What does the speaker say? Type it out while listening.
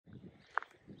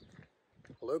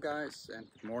Hello guys and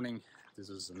good morning. This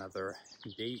is another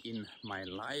day in my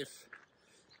life.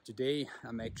 Today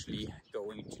I'm actually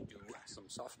going to do some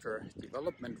software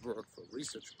development work for a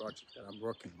research project that I'm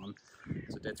working on.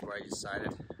 So that's why I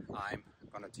decided I'm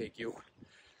gonna take you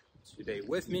today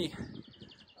with me.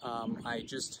 I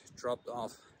just dropped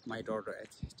off my daughter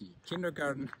at the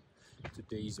kindergarten.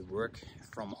 Today is a work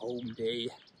from home day.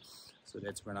 So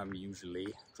that's when I'm usually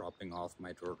dropping off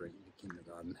my daughter in the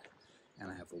kindergarten. And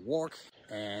I have a walk,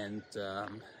 and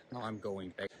now I'm going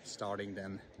back, starting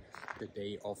then the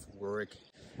day of work,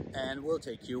 and will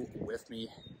take you with me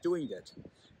doing that.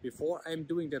 Before I'm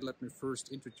doing that, let me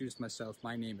first introduce myself.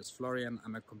 My name is Florian.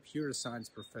 I'm a computer science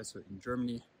professor in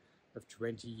Germany. I have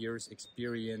 20 years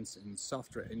experience in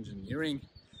software engineering,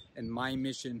 and my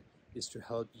mission is to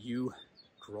help you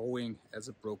growing as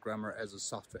a programmer, as a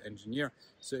software engineer.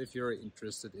 So if you're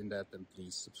interested in that, then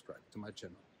please subscribe to my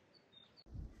channel.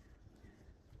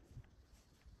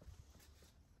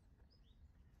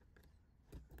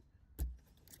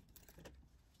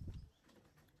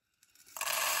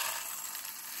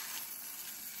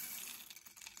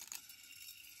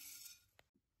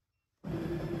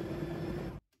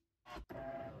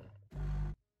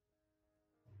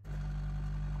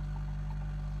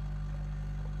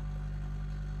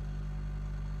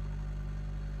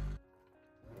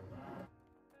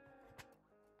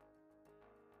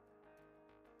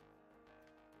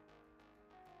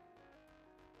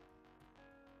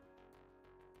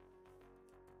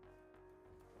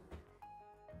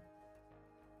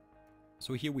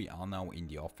 So here we are now in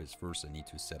the office. First I need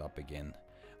to set up again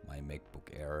my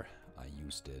MacBook Air. I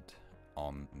used it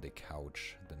on the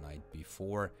couch the night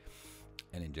before,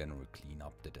 and in general clean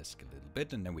up the desk a little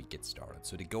bit, and then we get started.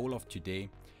 So the goal of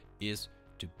today is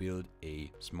to build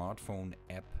a smartphone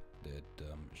app that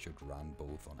should run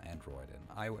both on Android and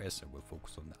iOS. I will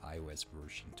focus on the iOS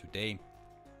version today,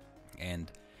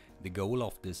 and the goal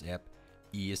of this app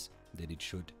is that it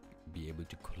should be able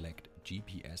to collect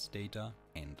GPS data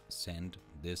and send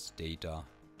this data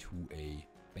to a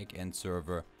backend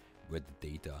server where the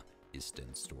data is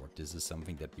then stored. This is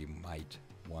something that we might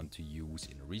want to use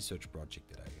in a research project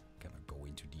that I cannot go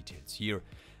into details here,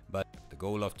 but the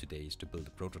goal of today is to build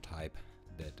a prototype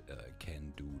that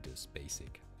can do this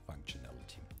basic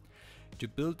functionality. To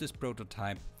build this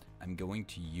prototype, I'm going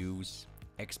to use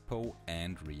Expo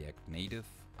and React Native.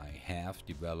 I have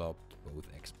developed both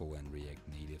Expo and React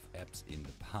Native apps in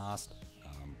the past,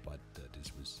 but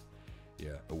this was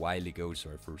a while ago,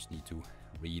 so I first need to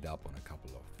read up on a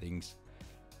couple of things,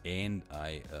 and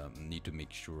I need to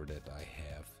make sure that I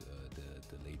have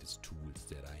the latest tools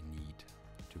that I need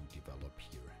to develop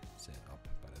here set up,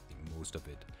 but I think most of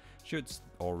it should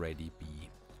already be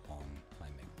on my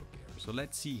MacBook Air. So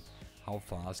let's see how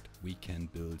fast we can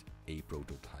build a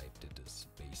prototype that is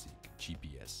basic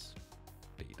GPS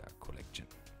data collection.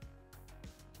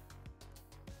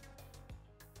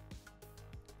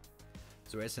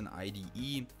 So as an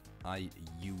IDE, I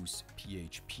use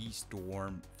PHP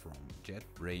Storm from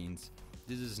JetBrains.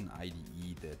 This is an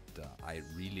IDE that I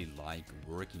really like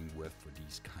working with for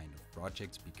these kind of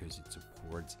projects because it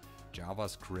supports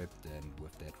JavaScript, and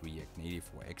with that React Native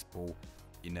or Expo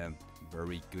in a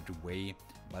very good way,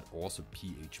 but also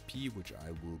PHP, which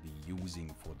I will be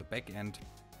using for the backend.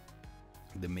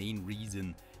 The main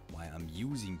reason why I'm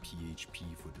using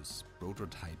PHP for this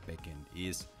prototype backend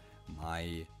is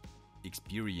my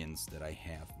experience that I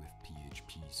have with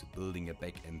PHP. So building a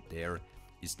backend there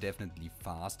is definitely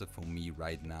faster for me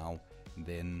right now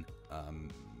than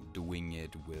doing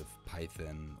it with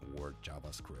Python or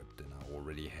JavaScript. And I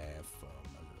already have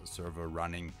a server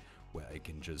running where I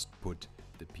can just put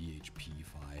the PHP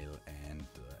file and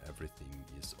everything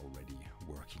is already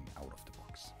working out of the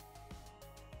box.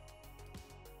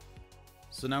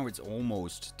 So now it's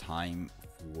almost time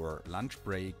for lunch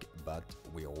break, but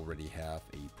we already have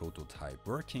a prototype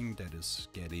working that is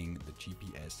getting the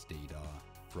GPS data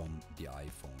from the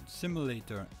iPhone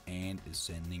simulator and is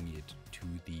sending it to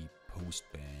the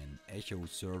Postman Echo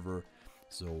server.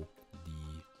 So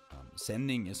the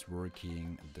sending is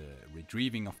working, the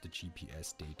retrieving of the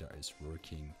GPS data is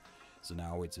working. So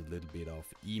now it's a little bit of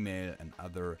email and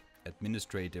other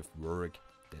administrative work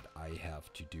that I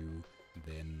have to do.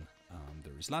 Then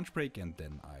there is lunch break, and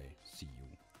then I see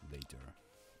you later.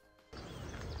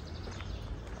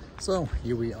 So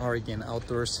here we are again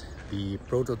outdoors. The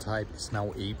prototype is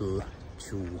now able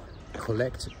to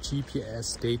collect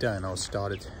GPS data, and I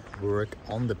started work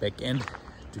on the back end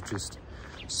to just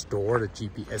store the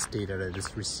GPS data that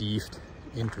is received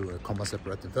into a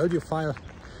comma-separated value file.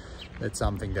 That's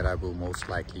something that I will most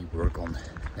likely work on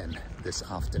then this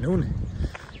afternoon.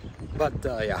 But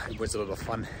yeah, it was a lot of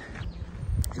fun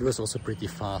it was also pretty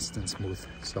fast and smooth.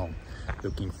 So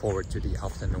looking forward to the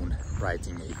afternoon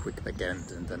writing a quick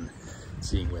backend and then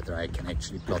seeing whether I can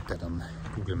actually plot that on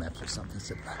Google Maps or something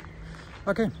similar.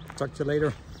 Okay, talk to you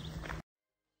later.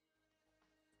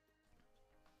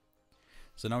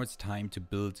 So now it's time to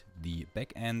build the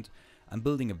backend. I'm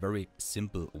building a very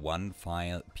simple one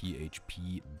file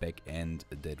PHP backend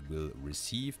that will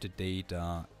receive the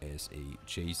data as a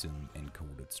JSON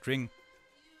encoded string,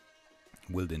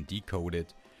 will then decode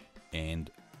it and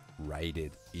write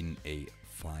it in a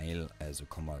file as a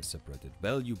comma separated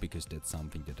value, because that's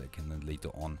something that I can then later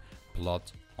on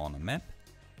plot on a map.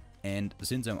 And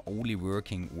since I'm only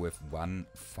working with one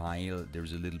file,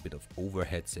 there's a little bit of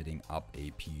overhead setting up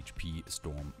a PHP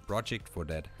Storm project for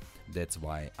that. That's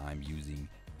why I'm using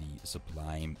the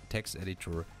Sublime text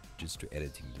editor just to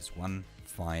editing this one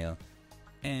file.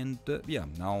 And yeah,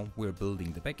 now we're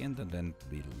building the backend and then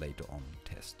we'll later on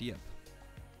test the app.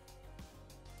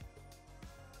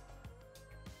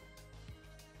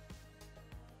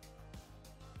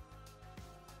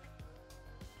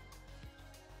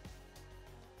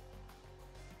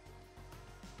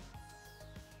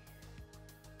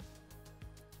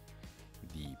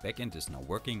 The backend is now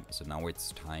working, so now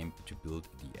it's time to build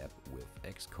the app with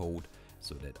Xcode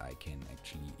so that I can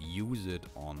actually use it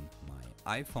on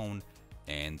my iPhone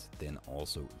and then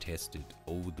also test it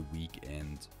over the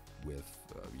weekend with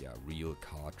real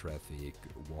car traffic,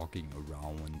 walking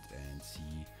around and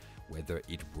see whether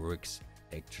it works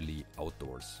actually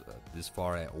outdoors. This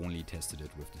far I only tested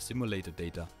it with the simulator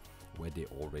data, where they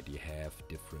already have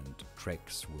different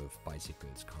tracks with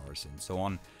bicycles, cars and so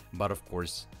on. But of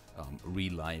course,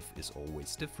 real life is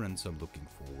always different, so I'm looking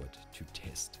forward to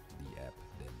test the app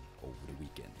then over the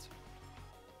weekend.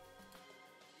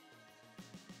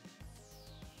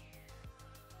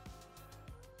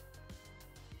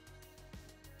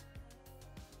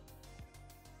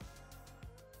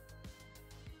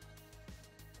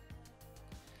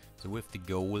 So with the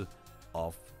goal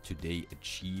of today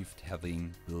achieved,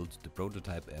 having built the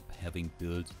prototype app, having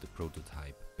built the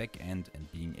prototype backend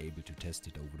and being able to test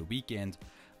it over the weekend,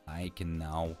 I can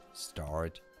now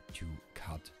start to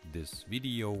cut this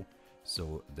video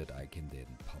so that I can then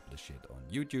publish it on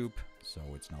YouTube. So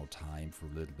it's now time for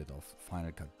a little bit of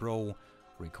Final Cut Pro,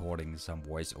 recording some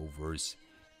voiceovers,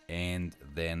 and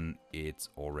then it's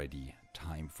already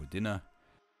time for dinner.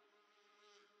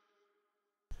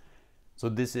 So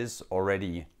this is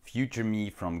already future me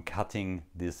from cutting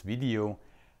this video.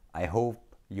 I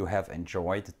hope you have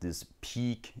enjoyed this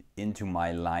peek into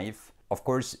my life. Of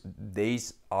course,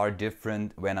 days are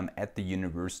different when I'm at the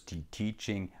university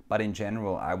teaching, but in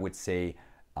general, I would say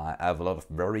I have a lot of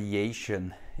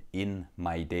variation in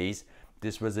my days.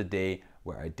 This was a day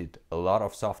where I did a lot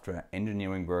of software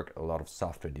engineering work, a lot of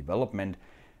software development.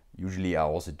 Usually I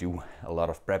also do a lot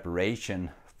of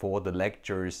preparation for the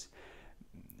lectures,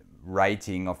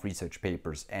 writing of research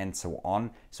papers and so on.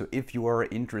 So if you are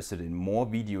interested in more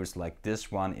videos like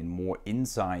this one, in more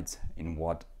insights in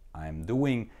what I'm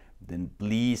doing, then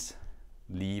please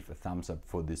leave a thumbs up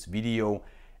for this video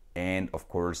and of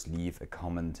course leave a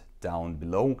comment down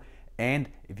below. And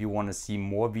if you want to see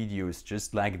more videos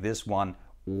just like this one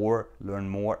or learn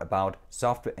more about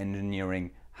software engineering,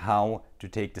 how to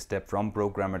take the step from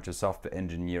programmer to software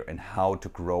engineer and how to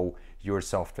grow your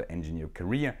software engineer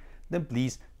career, then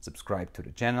please subscribe to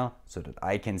the channel so that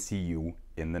I can see you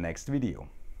in the next video.